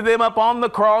die for them upon the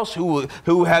cross,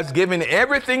 who has given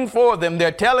everything for them.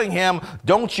 They're telling him,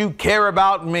 don't you care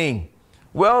about me?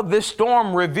 Well, this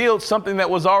storm revealed something that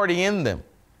was already in them.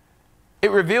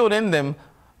 It revealed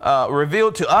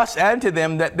to us and to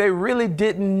them that they really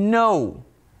didn't know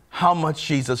how much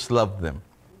Jesus loved them.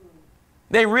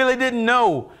 They really didn't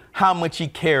know how much he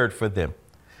cared for them.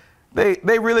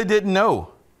 They really didn't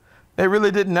know. They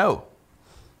really didn't know.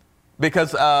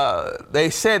 Because they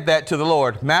said that to the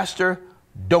Lord, Master,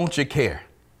 don't you care?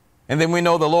 And then we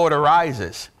know the Lord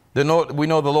arises. We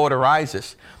know the Lord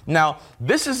arises. Now,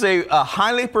 this is a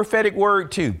highly prophetic word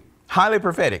too. Highly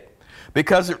prophetic.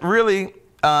 Because it really,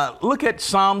 look at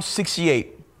Psalm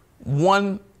 68,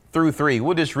 1 through 3.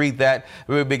 We'll just read that.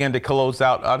 We'll begin to close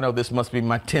out. I know this must be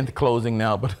my 10th closing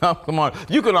now, but come on.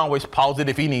 You can always pause it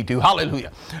if you need to.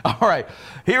 Hallelujah. All right.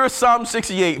 Here is Psalm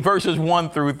 68, verses 1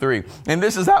 through 3. And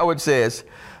this is how it says,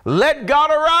 let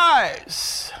God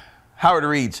arise. How it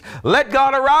reads, let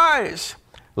God arise.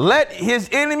 Let his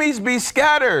enemies be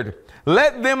scattered.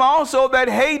 let them also that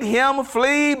hate him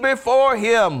flee before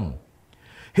him.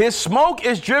 His smoke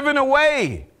is driven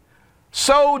away,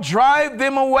 so drive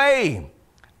them away.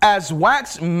 As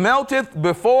wax melteth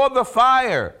before the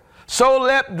fire, so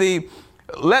let the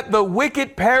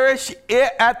wicked perish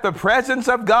at the presence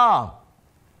of God.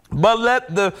 But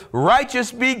let the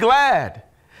righteous be glad.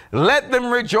 Let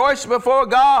them rejoice before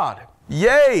God.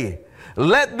 Yea,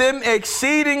 let them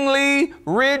exceedingly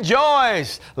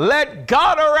rejoice. Let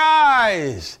God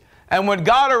arise. And when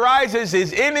God arises,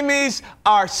 his enemies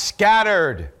are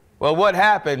scattered. Well, what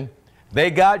happened?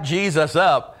 They got Jesus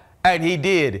up, and he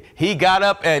did. He got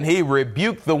up and he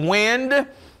rebuked the wind.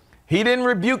 He didn't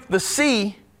rebuke the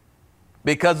sea,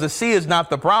 because the sea is not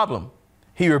the problem.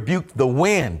 He rebuked the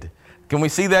wind. Can we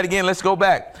see that again? Let's go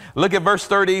back. Look at verse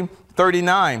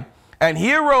 39. And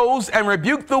he arose and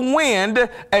rebuked the wind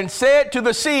and said to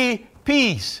the sea,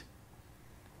 peace,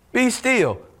 be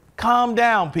still. Calm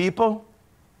down, people.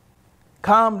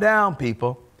 Calm down,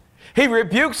 people. He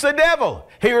rebukes the devil.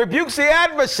 He rebukes the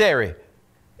adversary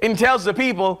and tells the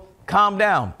people, calm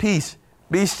down, peace,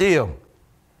 be still.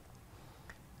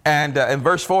 And in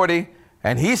verse 40,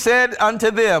 and he said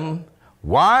unto them,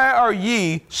 why are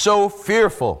ye so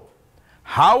fearful?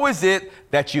 How is it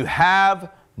that you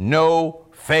have no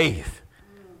faith?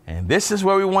 And this is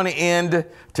where we want to end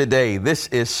today. This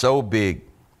is so big.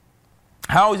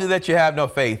 How is it that you have no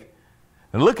faith?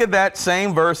 And look at that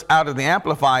same verse out of the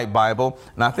Amplified Bible,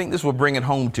 and I think this will bring it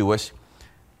home to us.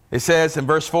 It says in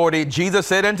verse 40, Jesus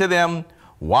said unto them,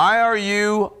 why are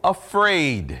you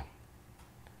afraid?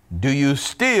 Do you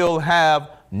still have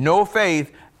no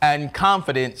faith and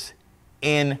confidence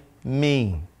in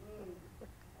me?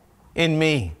 In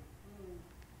me.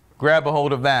 Grab a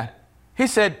hold of that. He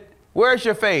said, where's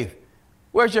your faith?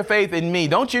 Where's your faith in me?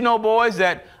 Don't you know, boys,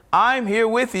 that I'm here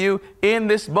with you in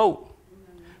this boat?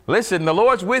 Listen, the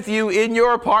Lord's with you in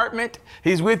your apartment.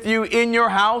 He's with you in your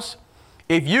house.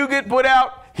 If you get put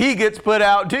out, he gets put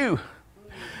out too.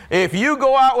 If you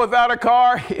go out without a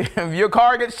car, if your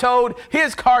car gets towed,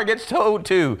 his car gets towed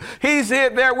too. He's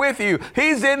there with you.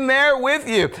 He's in there with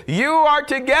you. You are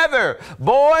together.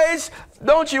 Boys,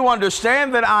 don't you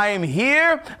understand that I am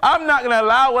here? I'm not going to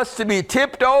allow us to be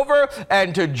tipped over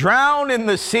and to drown in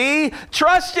the sea.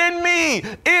 Trust in me.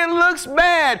 It looks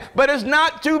bad, but it's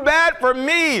not too bad for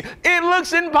me. It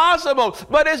looks impossible,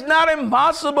 but it's not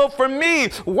impossible for me.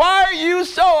 Why are you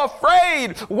so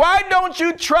afraid? Why don't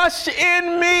you trust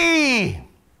in me?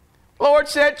 Lord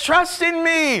said, trust in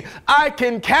me. I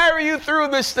can carry you through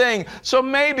this thing. So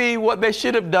maybe what they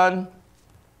should have done,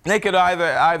 they could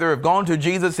either have gone to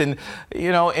Jesus in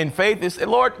faith and said,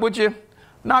 Lord, would you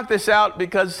knock this out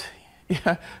because,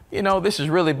 this is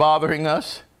really bothering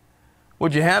us.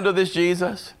 Would you handle this,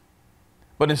 Jesus?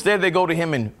 But instead they go to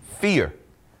him in fear.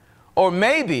 Or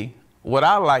maybe, what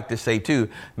I like to say too,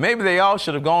 maybe they all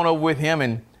should have gone over with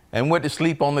him and went to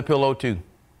sleep on the pillow too.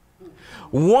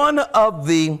 One of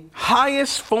the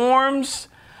highest forms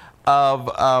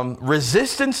of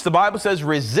resistance, the Bible says,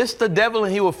 resist the devil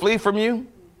and he will flee from you.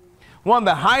 One of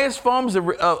the highest forms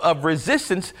of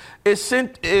resistance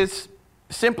is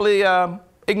simply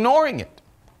ignoring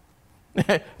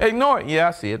it. Ignore it. Yeah,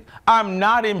 I see it. I'm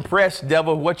not impressed,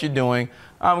 devil, what you're doing.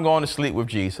 I'm going to sleep with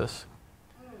Jesus.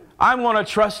 I'm going to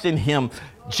trust in him.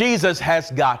 Jesus has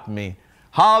got me.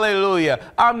 Hallelujah.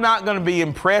 I'm not going to be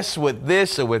impressed with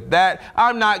this or with that.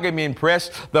 I'm not going to be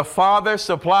impressed. The Father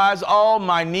supplies all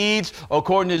my needs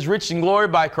according to his riches and glory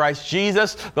by Christ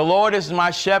Jesus. The Lord is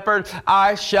my shepherd.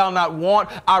 I shall not want.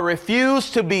 I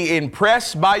refuse to be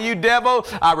impressed by you, devil.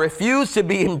 I refuse to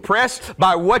be impressed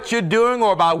by what you're doing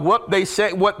or by what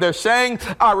they're saying.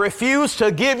 I refuse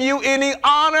to give you any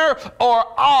honor or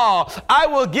awe. I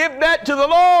will give that to the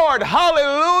Lord.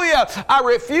 Hallelujah. I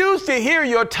refuse to hear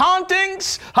your taunting.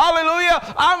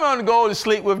 Hallelujah. I'm going to go to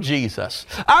sleep with Jesus.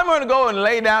 I'm going to go and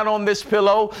lay down on this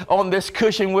pillow, on this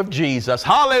cushion with Jesus.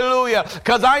 Hallelujah.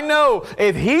 Because I know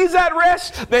if he's at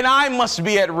rest, then I must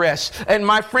be at rest. And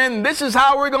my friend, this is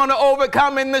how we're going to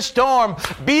overcome in the storm.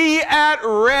 Be at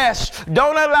rest.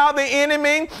 Don't allow the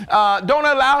enemy, don't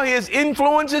allow his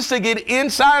influences to get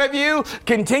inside of you.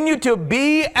 Continue to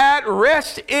be at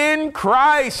rest in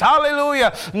Christ.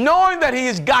 Hallelujah. Knowing that he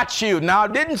has got you. Now, I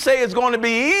didn't say it's going to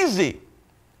be easy,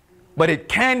 but it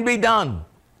can be done.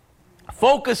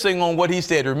 Focusing on what he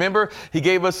said. Remember, he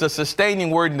gave us a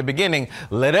sustaining word in the beginning.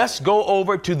 Let us go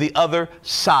over to the other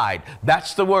side.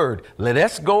 That's the word. Let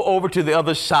us go over to the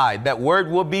other side. That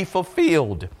word will be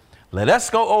fulfilled. Let us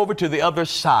go over to the other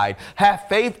side. Have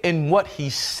faith in what he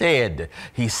said.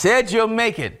 He said you'll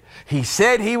make it. He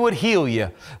said he would heal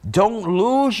you. Don't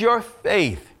lose your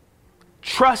faith.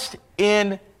 Trust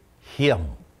in him.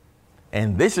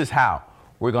 And this is how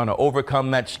we're going to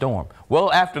overcome that storm.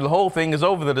 Well, after the whole thing is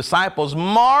over, the disciples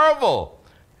marvel.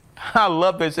 I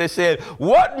love this. They said,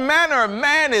 what manner of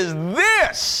man is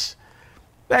this,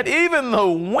 that even the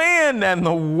wind and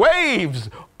the waves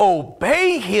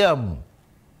obey him?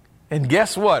 And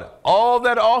guess what? All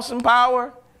that awesome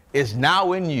power is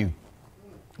now in you.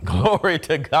 Glory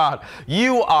to God.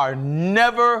 You are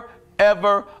never,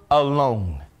 ever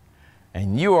alone.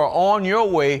 And you are on your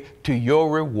way to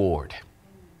your reward.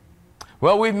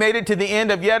 Well, we've made it to the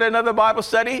end of yet another Bible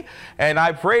study, and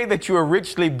I pray that you are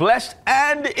richly blessed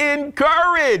and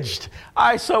encouraged.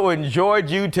 I so enjoyed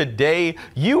you today.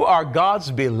 You are God's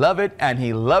beloved, and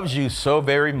He loves you so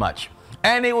very much.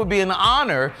 And it would be an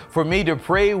honor for me to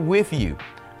pray with you.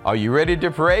 Are you ready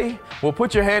to pray? Well,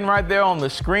 put your hand right there on the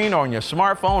screen or on your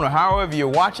smartphone or however you're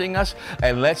watching us,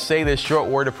 and let's say this short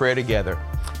word of prayer together.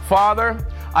 Father,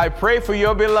 I pray for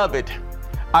your beloved.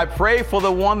 I pray for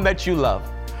the one that you love.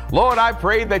 Lord, I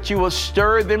pray that you will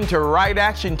stir them to right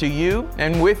action to you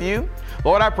and with you.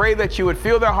 Lord, I pray that you would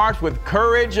fill their hearts with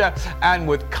courage and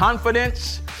with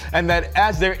confidence, and that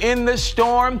as they're in this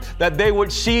storm, that they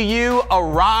would see you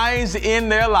arise in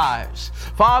their lives.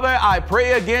 Father, I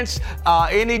pray against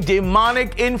any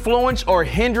demonic influence or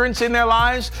hindrance in their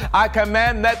lives. I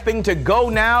command that thing to go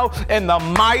now in the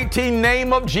mighty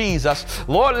name of Jesus.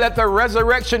 Lord, let the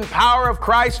resurrection power of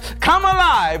Christ come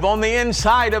alive on the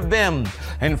inside of them.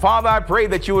 And Father, I pray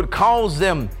that you would cause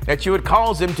them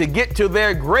to get to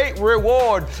their great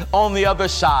reward on the other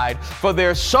side. For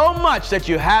there's so much that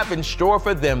you have in store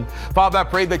for them. Father, I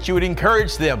pray that you would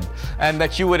encourage them and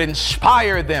that you would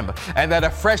inspire them, and that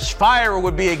a fresh fire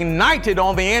would be ignited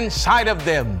on the inside of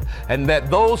them, and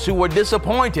that those who were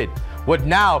disappointed would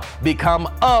now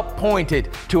become appointed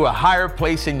to a higher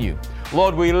place in you.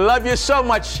 Lord, we love you so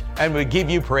much, and we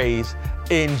give you praise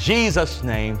in Jesus'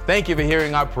 name. Thank you for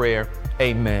hearing our prayer.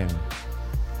 Amen.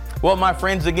 Well, my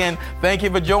friends, again, thank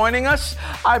you for joining us.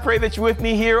 I pray that you're with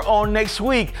me here on next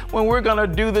week when we're going to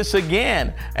do this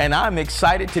again. And I'm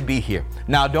excited to be here.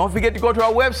 Now, don't forget to go to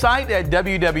our website at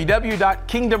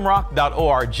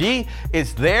www.kingdomrock.org.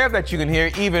 It's there that you can hear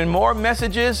even more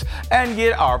messages and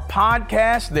get our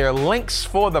podcast. There are links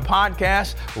for the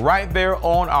podcast right there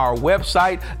on our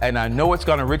website. And I know it's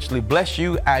going to richly bless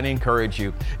you and encourage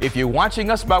you. If you're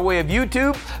watching us by way of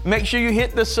YouTube, make sure you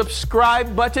hit the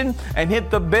subscribe button and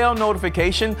hit the bell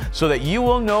notification so that you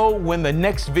will know when the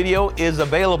next video is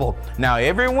available. Now,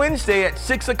 every Wednesday at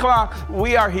 6 o'clock,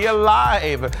 we are here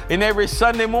live. And every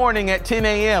Sunday morning at 10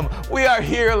 a.m., we are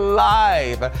here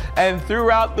live. And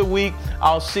throughout the week,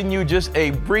 I'll send you just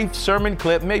a brief sermon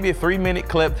clip, maybe a 3-minute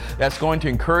clip that's going to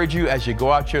encourage you as you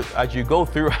go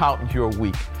throughout your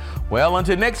week. Well,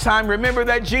 until next time, remember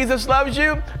that Jesus loves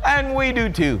you and we do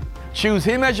too. Choose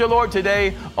Him as your Lord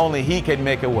today. Only He can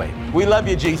make a way. We love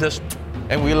you, Jesus.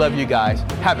 And we love you guys.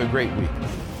 Have a great week.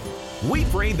 We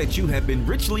pray that you have been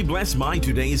richly blessed by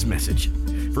today's message.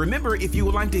 Remember, if you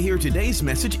would like to hear today's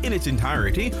message in its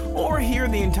entirety or hear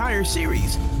the entire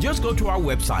series, just go to our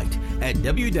website at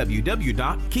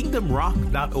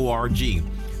www.kingdomrock.org.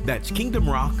 That's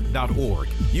kingdomrock.org.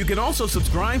 You can also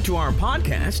subscribe to our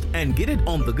podcast and get it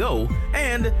on the go.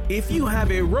 And if you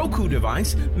have a Roku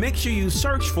device, make sure you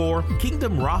search for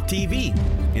Kingdom Rock TV.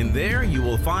 In there, you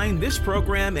will find this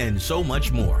program and so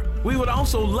much more. We would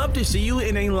also love to see you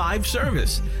in a live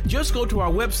service. Just go to our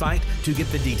website to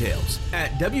get the details at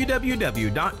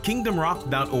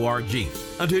www.kingdomrock.org.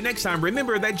 Until next time,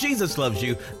 remember that Jesus loves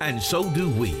you, and so do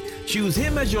we. Choose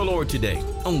Him as your Lord today.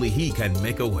 Only He can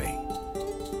make a way.